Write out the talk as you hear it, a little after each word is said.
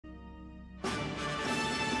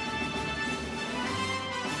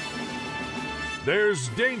There's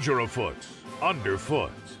danger afoot,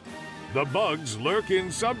 underfoot. The bugs lurk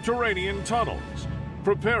in subterranean tunnels,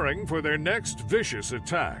 preparing for their next vicious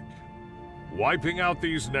attack. Wiping out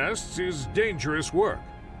these nests is dangerous work,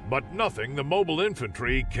 but nothing the mobile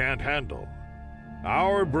infantry can't handle.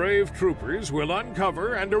 Our brave troopers will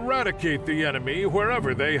uncover and eradicate the enemy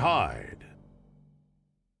wherever they hide.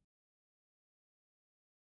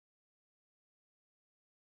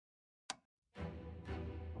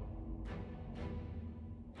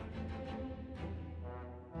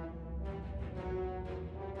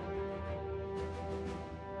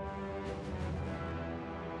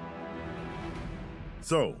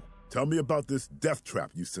 So, tell me about this death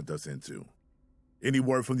trap you sent us into. Any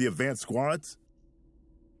word from the advanced squads?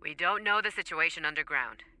 We don't know the situation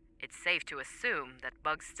underground. It's safe to assume that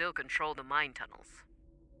bugs still control the mine tunnels.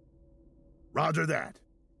 Roger that.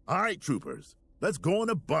 All right, troopers. Let's go on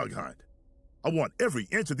a bug hunt. I want every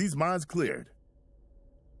inch of these mines cleared.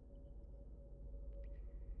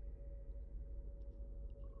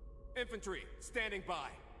 Infantry, standing by.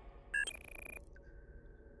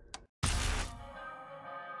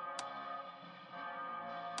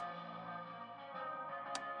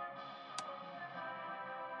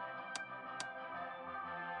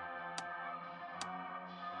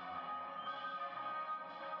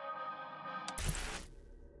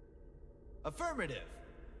 Affirmative.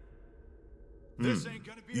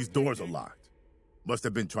 These doors are locked. Must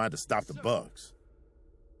have been trying to stop the bugs.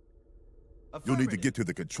 You'll need to get to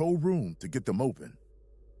the control room to get them open.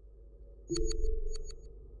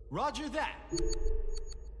 Roger that.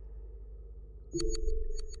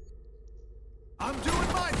 I'm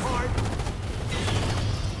doing my part.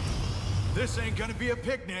 This ain't gonna be a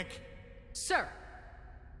picnic. Sir.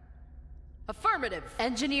 Affirmative.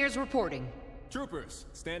 Engineers reporting. Troopers,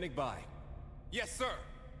 standing by. Yes, sir.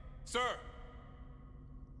 Sir.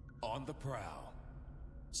 On the prowl.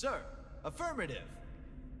 Sir, affirmative.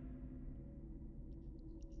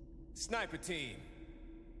 Sniper team.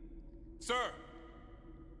 Sir.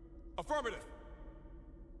 Affirmative.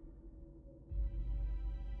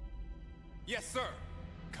 Yes, sir.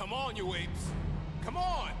 Come on, you apes. Come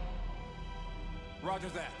on. Roger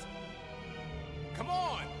that. Come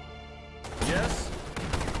on. Yes.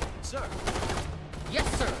 Sir. Yes,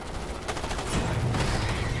 sir.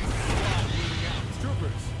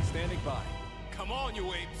 Troopers, standing by. Come on, you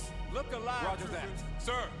apes. Look alive, Roger troopers. That.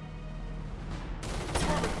 Sir.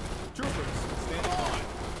 Troopers, standing by.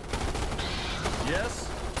 Yes.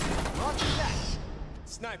 Roger that.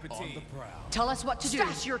 Sniper team. On the prowl. Tell us what to do.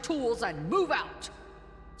 Stash your tools and move out.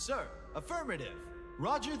 Sir, affirmative.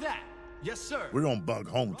 Roger that. Yes, sir. We're on bug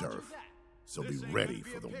home turf, so be ready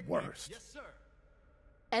for the worst. Yes, sir.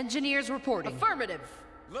 Engineers reporting. Affirmative.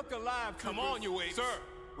 Look alive, come on, you apes. Sir.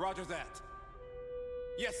 Roger that.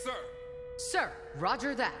 Yes, sir. Sir,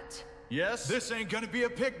 roger that. Yes. This ain't gonna be a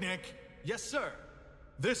picnic. Yes, sir.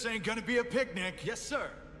 This ain't gonna be a picnic. Yes, sir.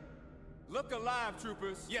 Look alive,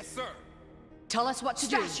 troopers. Yes, sir. Tell us what to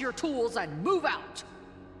do. Stash your tools and move out.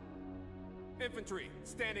 Infantry,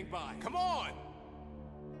 standing by. Come on!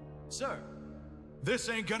 Sir, this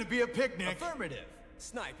ain't gonna be a picnic. Affirmative.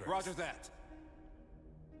 Sniper. Roger that.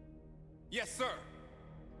 Yes, sir.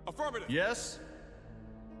 Affirmative. Yes.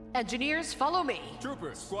 Engineers, follow me.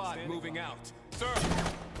 Troopers, squad moving out. Sir.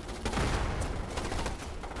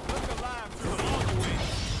 Look alive, troopers. On the way.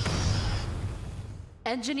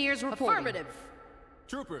 Engineers reporting. Affirmative.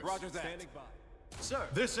 Troopers, Roger that. Standing by. Sir,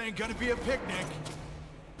 this ain't gonna be a picnic.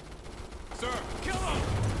 Sir, kill them!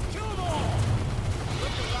 Kill them all!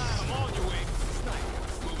 Look alive. Come on, you apes.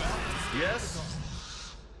 Sniper, move out. Yes.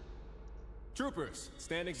 Troopers,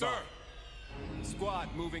 standing by. Sir. Squad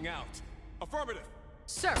moving out. Affirmative.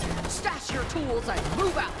 Sir, stash your tools and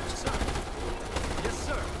move out. Sir. Yes,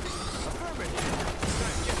 sir. Affirmative.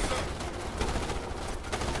 Yes, sir.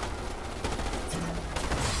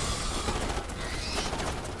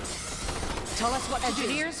 Tell us what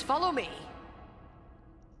engineers, follow me.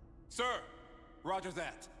 Sir, roger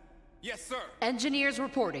that. Yes, sir. Engineers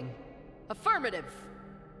reporting. Affirmative.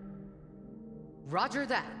 Roger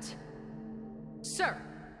that. Sir.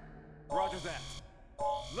 Roger that.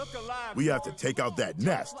 Look alive. We have to take out that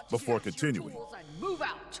nest before continuing. Move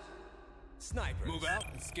out. Sniper. Move out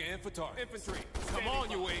and scan for targets. Infantry. Come on,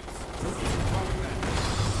 you apes.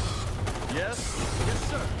 Yes. Yes,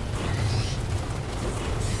 sir.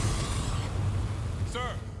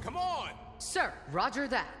 Sir, come on. Sir, roger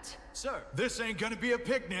that. Sir, this ain't gonna be a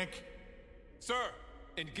picnic. Sir,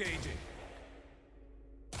 engaging.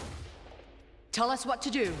 Tell us what to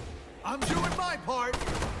do. I'm doing my part.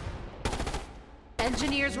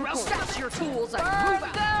 Engineers, stash your tools and move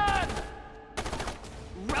out.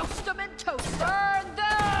 Roast them and toast them! Burn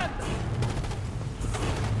them!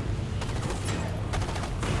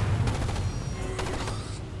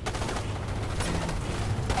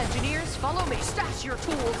 Engineers, follow me. Stash your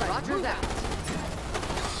tools. Roger that.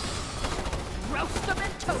 Roast them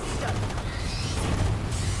and toast them.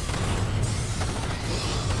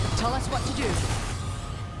 Tell us what to do.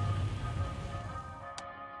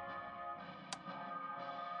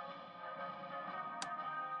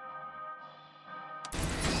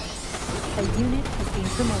 A unit has been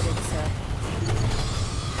promoted, sir.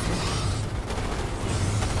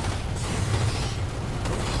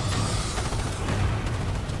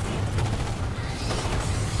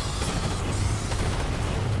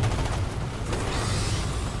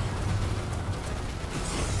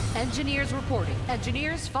 Engineers reporting.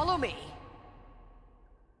 Engineers, follow me.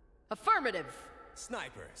 Affirmative.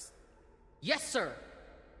 Snipers. Yes, sir.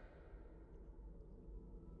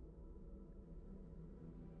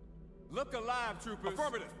 Look alive, troopers.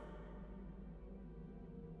 Affirmative.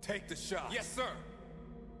 Take the shot. Yes, sir.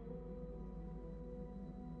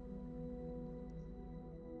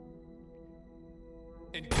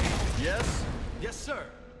 Engage. Yes? Yes, sir.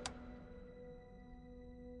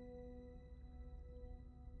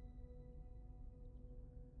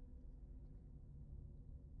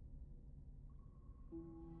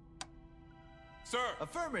 Sir.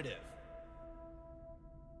 Affirmative.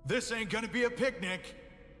 This ain't gonna be a picnic.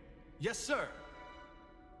 Yes, sir.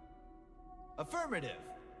 Affirmative.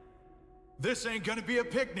 This ain't gonna be a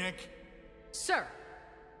picnic. Sir.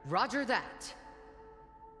 Roger that.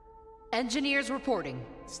 Engineers reporting.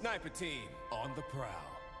 Sniper team on the prowl.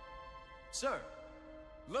 Sir.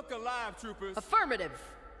 Look alive, troopers. Affirmative.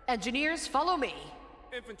 Engineers, follow me.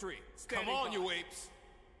 Infantry, come on, you apes.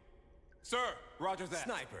 Sir, roger that.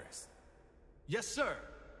 Snipers. Yes, sir.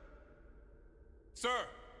 Sir,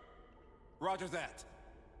 roger that.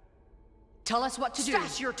 Tell us what to do.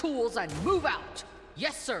 Stash your tools and move out.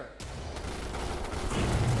 Yes, sir.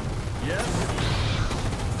 Yes.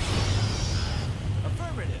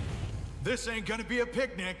 Affirmative. This ain't gonna be a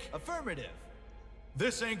picnic. Affirmative.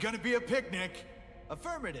 This ain't gonna be a picnic.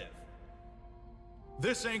 Affirmative.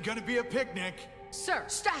 This ain't gonna be a picnic. Sir,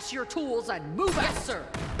 stash your tools and move out. Yes, sir.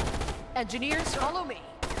 Engineers, follow me.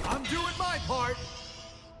 I'm doing my part.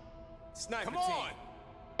 Sniper come on. Team.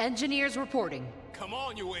 Engineers reporting. Come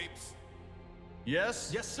on, you apes.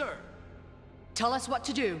 Yes? Yes, sir. Tell us what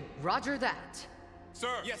to do. Roger that.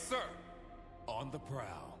 Sir. Yes, sir. On the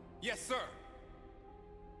prowl. Yes, sir.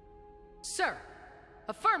 Sir.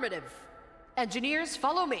 Affirmative. Engineers,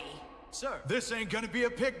 follow me. Sir. This ain't gonna be a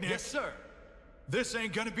picnic. Yes, sir. This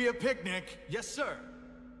ain't gonna be a picnic. Yes, sir.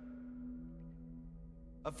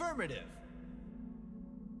 Affirmative.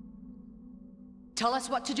 Tell us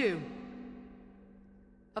what to do.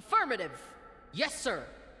 Affirmative. Yes, sir.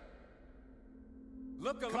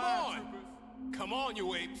 Look alive, come on. Troopers. Come on,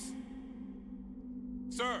 you apes.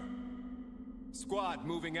 Sir. Squad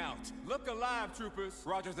moving out. Look alive, troopers.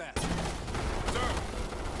 Roger that. Sir.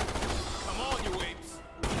 Come on, you apes.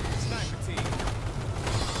 Sniper team.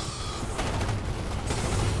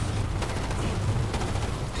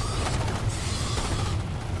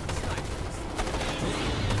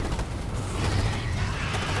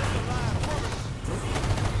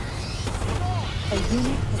 A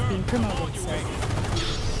unit has been promoted, sir.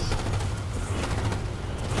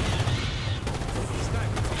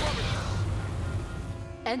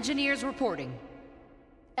 Engineers reporting.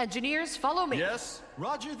 Engineers, follow me. Yes,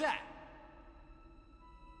 roger that.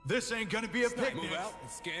 This ain't gonna be a picnic. Move out and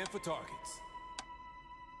scan for targets.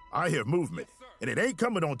 I hear movement, and it ain't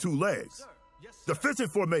coming on two legs. Yes,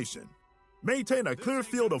 Defensive formation. Maintain a clear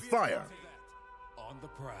field of fire. On the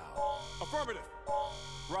prowl. Affirmative.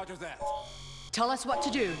 Roger that. Tell us what to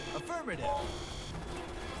do. Affirmative.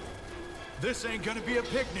 This ain't gonna be a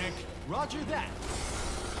picnic. Roger that.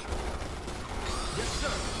 Yes, sir.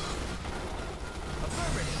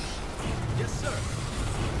 Affirmative. Yes, sir.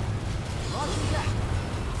 Roger that.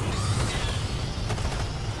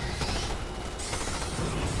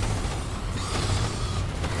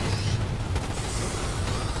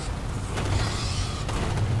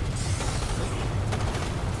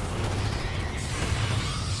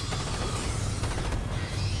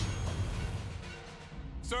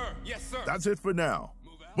 Sir, yes, sir. That's it for now.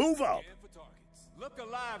 Move out. Scan for targets. Look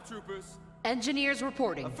alive, troopers. Engineers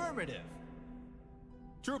reporting. Affirmative.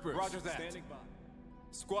 Troopers. Roger that. Standing by.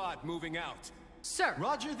 Squad moving out. Sir.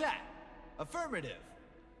 Roger that. Affirmative.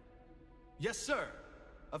 Yes, sir.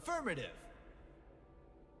 Affirmative.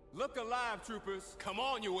 Look alive, troopers. Come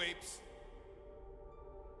on, you apes.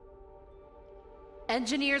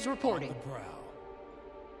 Engineers reporting. On the prowl.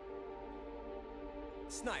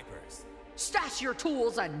 Snipers. Stash your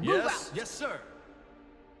tools and move out. Yes, sir.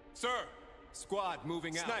 Sir. Squad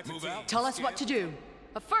moving out. Sniper Move team. out. Tell us what to do.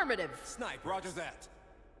 Affirmative. Sniper. Roger that.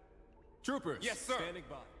 Troopers. Yes, sir. Standing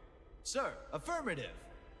by. Sir, affirmative.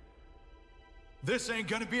 This ain't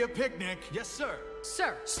gonna be a picnic. Yes, sir.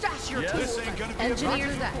 Sir, stash your Yes. tools This ain't gonna and be a engineer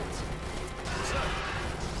project that. Sir.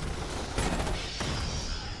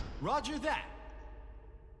 Roger that.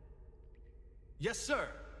 Yes, sir.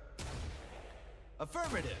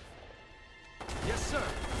 Affirmative. Yes, sir.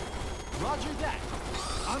 Roger that.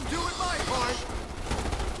 I'm doing my part.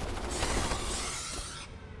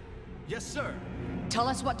 Yes, sir. Tell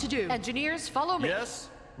us what to do. Engineers, follow me. Yes.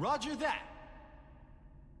 Roger that.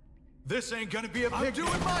 This ain't gonna be a picnic. I'm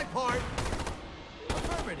doing my part.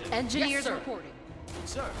 Affirmative. Engineers yes, sir. reporting.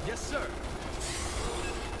 Sir. Yes, sir.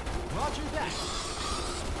 Roger that.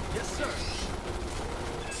 Yes, sir.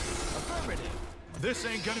 Affirmative. This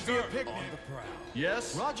ain't gonna be a picnic. On the prowl.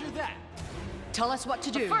 Yes. Roger that. Tell us what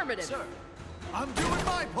to do. Affirmative. Sir. I'm doing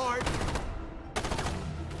my part.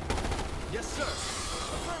 Yes, sir.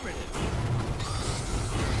 Affirmative.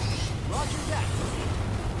 Roger that.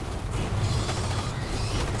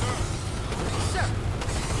 Sir.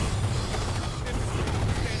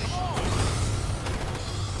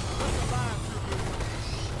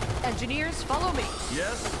 Engineers, follow me.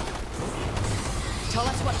 Yes. Tell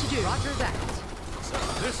us what to do. Roger that.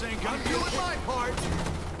 Sir, this ain't gonna be doing my part.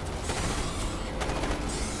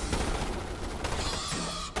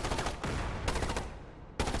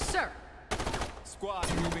 Sir. Squad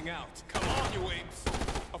moving out. Come on, you apes.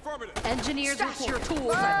 Affirmative. Engineers, Stash your reporting.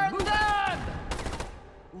 tools and Burn move them!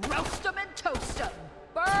 Roast them and toast them.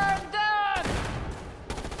 Burn them!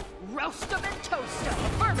 Roast them and toast them.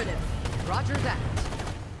 Affirmative. Roger that.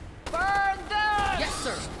 Burn them! Yes,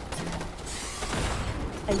 sir.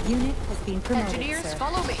 A unit has been promoted, Engineers, sir.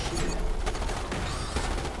 follow me.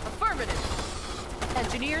 Affirmative.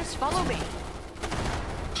 Engineers, follow me.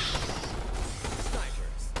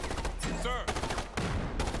 Snipers. Sir.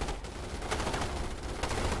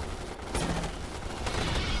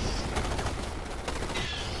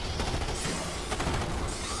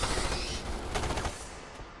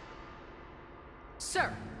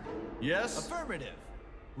 Sir. Yes. Affirmative.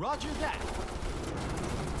 Roger that.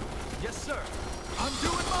 Yes, sir. I'm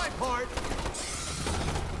doing my part.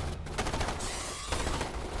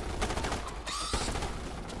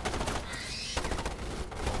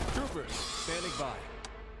 Troopers, standing by.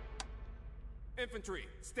 Infantry,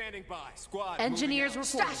 standing by. Squad, Engineers,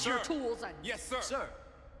 moving out. report. Sir. Your tools and Yes, sir. Sir.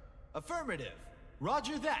 Affirmative.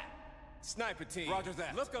 Roger that. Sniper team. Roger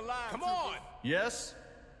that. Look alive. Come troopers. on. Yes.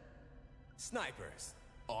 Snipers,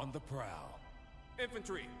 on the prowl.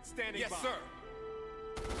 Infantry, standing Yes, by. sir.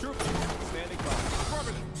 Troopers, standing by.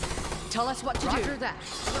 Affirmative. tell us what to do. Roger that.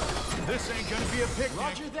 This ain't gonna be a picnic.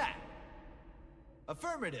 Roger that.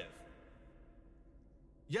 Affirmative.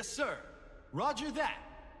 Yes, sir. Roger that.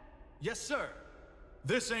 Yes, sir.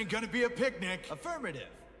 This ain't gonna be a picnic. Affirmative.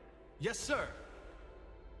 Yes, sir.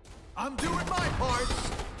 I'm doing my part.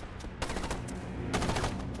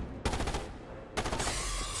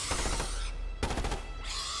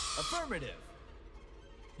 Affirmative.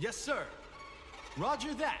 Yes, sir.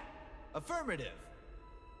 Roger that. Affirmative.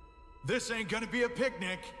 This ain't gonna be a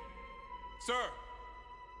picnic. Sir.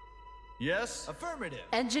 Yes. Affirmative.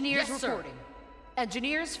 Engineers, Yes, sir. reporting.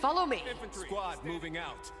 Engineers, follow me. Infantry. Squad, moving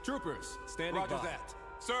out. Troopers, standing by. Roger that.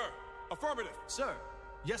 Sir. Affirmative. Sir.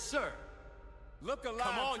 Yes, sir. Look alive.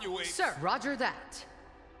 Come on, you apes. Sir, roger that.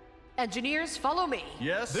 Engineers, follow me.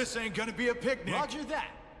 Yes. This ain't gonna be a picnic. Roger that.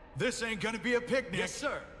 This ain't gonna be a picnic. Yes,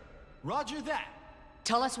 sir. Roger that.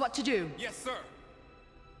 Tell us what to do. Yes, sir.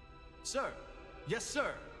 Sir. Yes,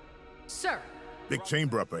 sir. Sir. Big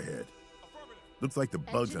chamber up ahead. Affirmative. Looks like the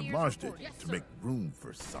bugs Engineers enlarged it report. Yes, to sir. make room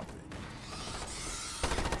for something.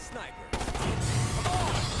 Snipers. Come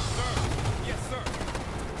on, sir. Yes, sir.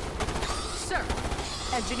 Sir.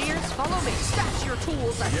 Engineers, follow me. Stash your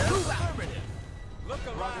tools and Yes. move out. Affirmative. Look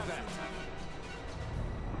alive. Roger that.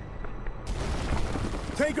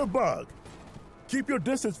 Take a bug. Keep your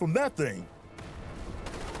distance from that thing.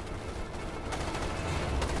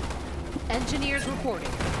 Engineers reporting.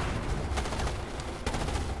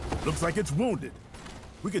 Looks like it's wounded.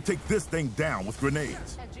 We could take this thing down with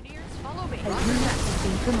grenades. Engineers, follow me. A Roger unit that. has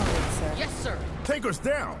been promoted, sir. Yes, sir. Take us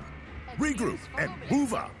down. Regroup and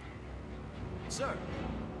move up. Sir.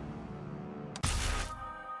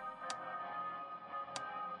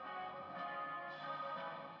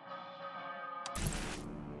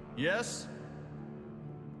 Yes.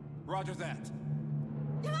 Roger that.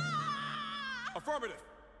 Affirmative.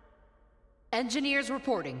 Engineers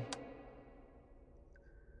reporting.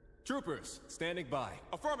 Troopers, standing by.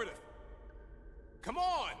 Affirmative. Come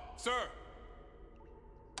on, sir.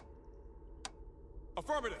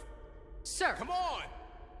 Affirmative. Sir. Come on.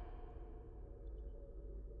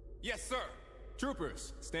 Yes, sir.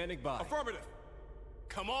 Troopers, standing by. Affirmative.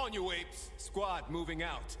 Come on, you apes. Squad moving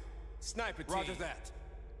out. Sniper team. Roger that.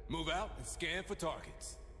 Move out and scan for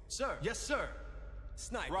targets. Sir. Yes, sir.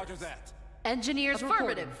 Sniper. Roger that. Engineers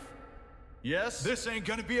Affirmative. reporting. Yes. This ain't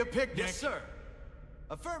gonna be a picnic. Yes, sir.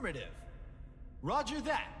 Affirmative. Roger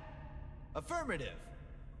that. Affirmative.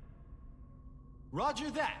 Roger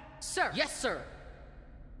that. Sir. Yes, sir.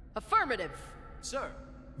 Affirmative. Sir.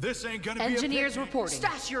 This ain't gonna be a picnic. Engineers reporting.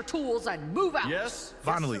 Stash your tools and move out. Yes.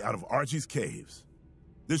 Finally out of Archie's caves.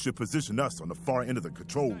 This should position us on the far end of the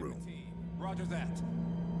control room. Roger that.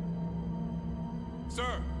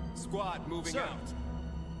 Sir, squad moving Sir. out.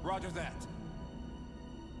 Roger that.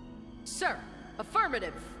 Sir.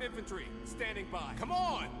 Affirmative. Infantry, standing by. Come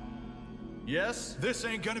on! Yes. This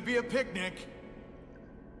ain't gonna be a picnic.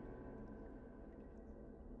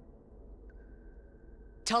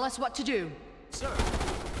 Tell us what to do. Sir.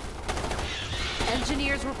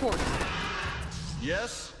 Engineers reporting.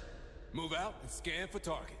 Yes. Move out and scan for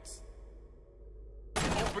targets.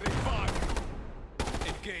 Opening fire.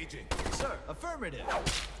 Engaging. Sir. Affirmative.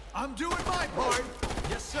 I'm doing my part.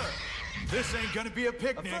 Yes, sir. This ain't gonna be a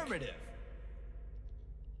picnic. Affirmative.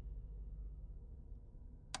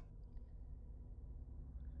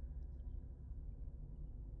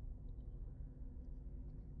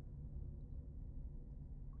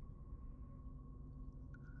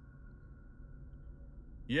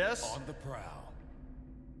 Yes. On the prowl.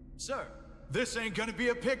 Sir. This ain't gonna be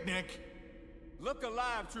a picnic. Look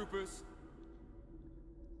alive, troopers.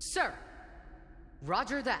 Sir.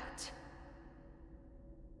 Roger that.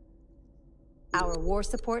 Our war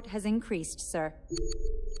support has increased, sir.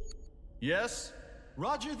 Yes.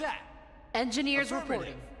 Roger that. Engineers Affirmative.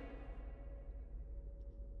 reporting.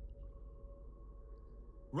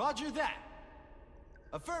 Roger that.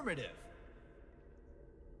 Affirmative.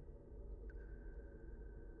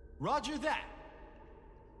 Roger that.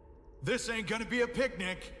 This ain't gonna be a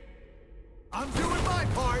picnic. I'm doing my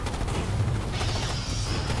part.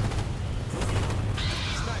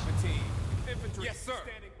 Sniper team. Infantry. Yes, sir.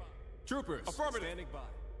 Standing by. Troopers. Affirmative. Standing by.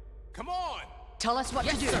 Come on! Tell us what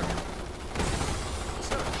to do.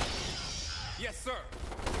 Sir. Yes, sir.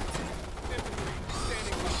 Infantry.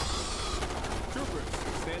 Standing by.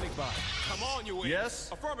 Troopers. Standing by. Come on, you apes. Yes.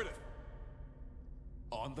 Affirmative.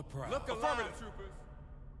 On the prowl. Look alive, troopers.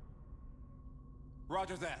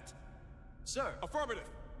 Roger that. Sir. Affirmative.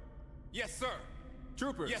 Yes, sir.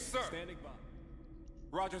 Troopers. Yes, sir. Standing by.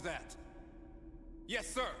 Roger that. Yes,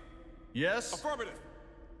 sir. Yes. Affirmative.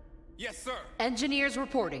 Yes, sir. Engineers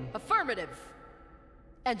reporting. Affirmative.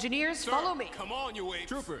 Engineers, Sir, follow me. Come on, you apes.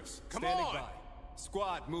 Troopers. Come standing on. by.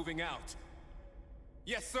 Squad moving out.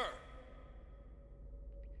 Yes, sir.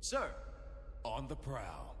 Sir. On the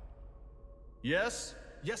prowl. Yes.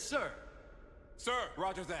 Yes, sir. Sir,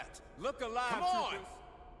 roger that. Look alive, Come on. troopers.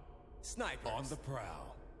 Snipers. On the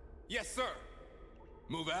prowl. Yes, sir.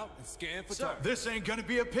 Move out and scan for Sir. targets. This ain't gonna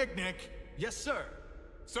be a picnic. Yes, sir.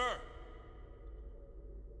 Sir.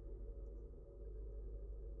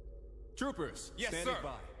 Troopers. Yes, standing sir.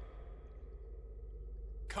 by.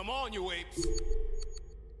 Come on, you apes.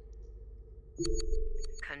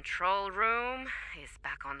 Control room is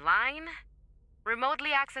back online. Remotely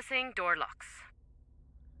accessing door locks.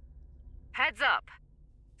 Heads up.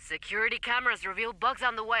 Security cameras reveal bugs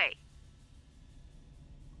on the way.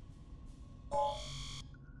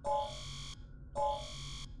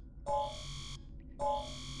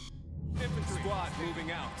 Infantry squad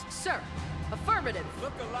moving out. Sir. Affirmative.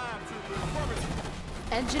 Look alive, troopers. Affirmative.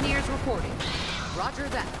 Engineers reporting. Roger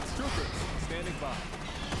that. Troopers standing by.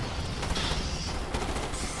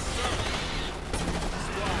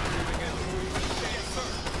 Squad moving in. Yes, sir.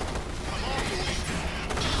 Come on, you apes.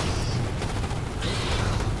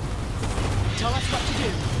 Tell us what to do.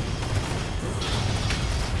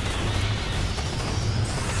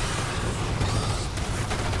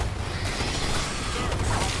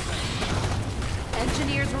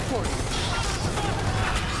 Engineers reporting.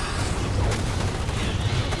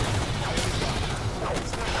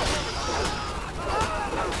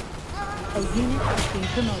 A unit has been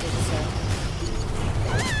promoted, sir.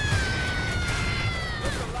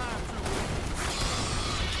 Look alive, troopers.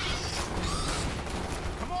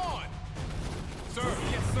 Come on. Sir,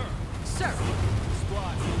 yes, sir. Sir.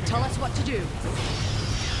 Squad moving Tell out. us what to do.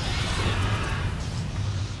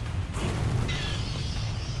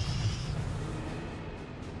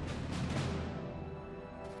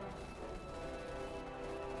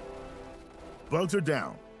 Bugs are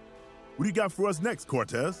down. What do you got for us next,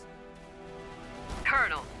 Cortez?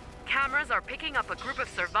 Colonel, cameras are picking up a group of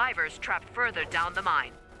survivors trapped further down the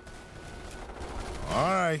mine.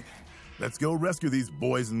 All right, let's go rescue these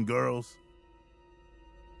boys and girls.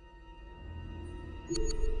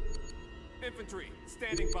 Infantry,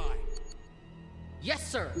 standing by. Yes,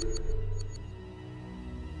 sir.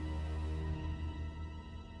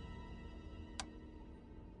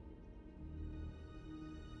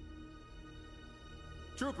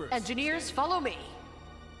 Troopers. Engineers, follow me.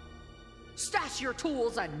 Stash your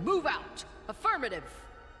tools and move out. Affirmative.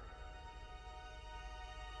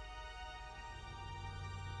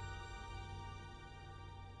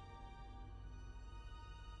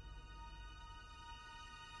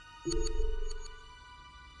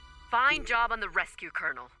 Fine job on the rescue,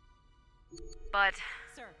 Colonel. But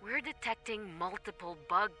Sir. we're detecting multiple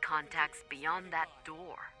bug contacts beyond that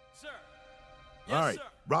door. Sir. All right,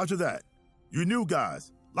 roger that. You new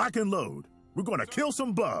guys, lock and load. We're gonna kill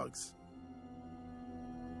some bugs.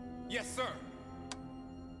 Yes, sir.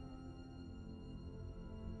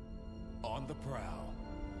 On the prowl.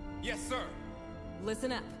 Yes, sir.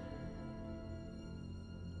 Listen up.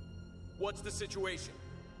 What's the situation?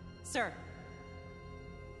 Sir,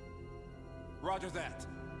 Roger that.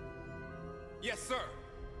 Yes, sir.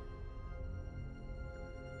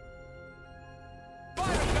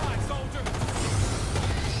 Fire to die, soldier!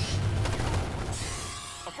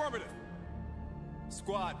 Affirmative.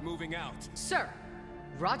 Squad moving out. Sir.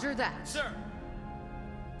 Roger that. Sir.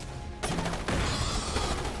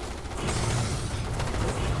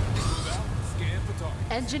 Move out, scan for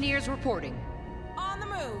target. Engineers reporting. on the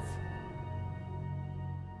move.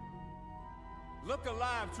 Look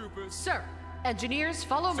alive, troopers. Sir. Engineers,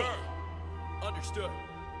 follow me. Sir. Understood.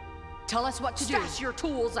 Tell us what to do. Stash your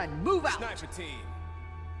tools and move out. Sniper team.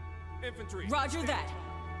 Infantry. Roger stand that.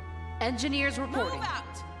 by. Engineers reporting. Move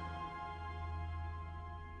out.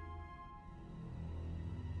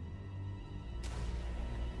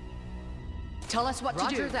 Tell us what to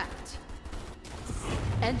do. Roger that.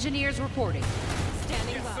 Engineers reporting.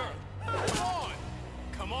 Standing Yes, by. sir. Come on.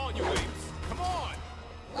 Come on, you apes. Come on.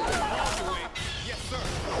 Come on, you apes. Yes, sir.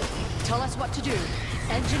 Tell us what to do.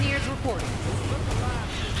 Engineers reporting. Look alive,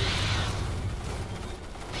 troopers.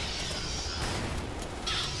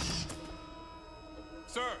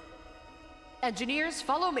 Sir. Engineers,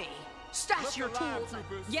 follow me. Stash Look your alive, tools.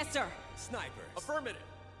 troopers. Yes, sir. Snipers. Affirmative.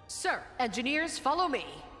 Sir. Engineers, follow me.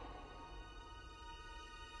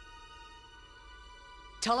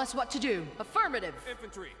 Tell us what to do. Affirmative.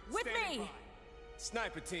 Infantry. With standing me. by.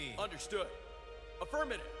 Sniper team. Understood.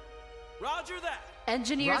 Affirmative. Roger that.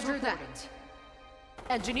 Engineers Roger reporting.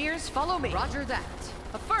 that. Engineers, follow me. Roger that.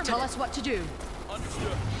 Affirmative. Tell us what to do.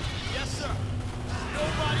 Understood. Yes, sir.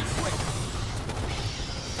 Nobody quit.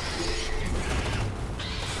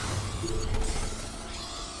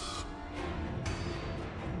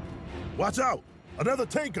 Watch out! Another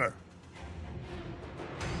tanker!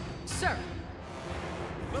 Sir.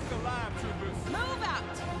 Look alive, troopers. Move out.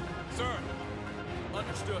 Sir.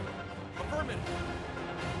 Understood. Affirmative.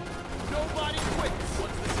 Nobody quit.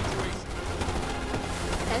 What's the situation?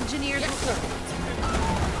 Engineers reporting.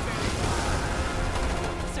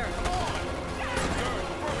 Sir. Come on. Sir.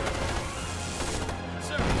 Affirmative.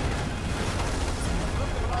 Sir.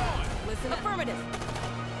 Look alive. Listen up. Affirmative.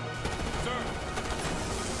 Sir.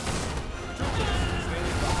 Troopers.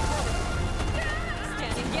 Standing by. Affirmative.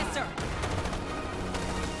 Standing. Yes, sir.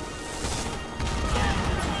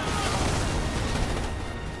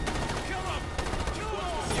 Kill him. Kill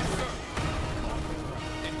him. Yes, sir.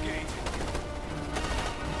 Engage.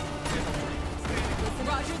 Infantry. Standing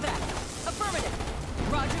by. Roger that. Affirmative.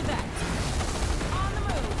 Roger that. On the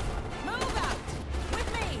move. Move out. With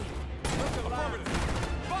me. Look alive. Affirmative.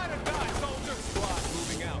 Fight or die, soldier. Squad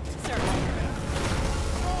moving out. Sir.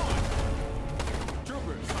 Come on!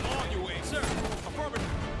 Troopers, come on, you apes. Sir.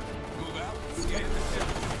 Affirmative. Move out. Scan the ship.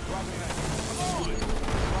 Roger that. Come on!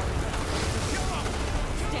 Roger that. Kill him!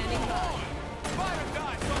 Standing Come by. on! Fight or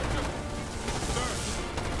die, soldier! Sir.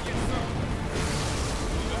 Yes, sir.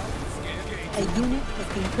 Move out. Scan gauge. A unit has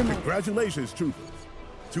been promoted. Congratulations, troopers.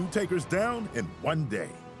 2 takers down in 1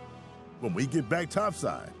 day. When we get back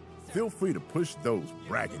topside, feel free to push those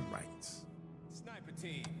bragging rights. Sniper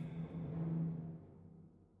team.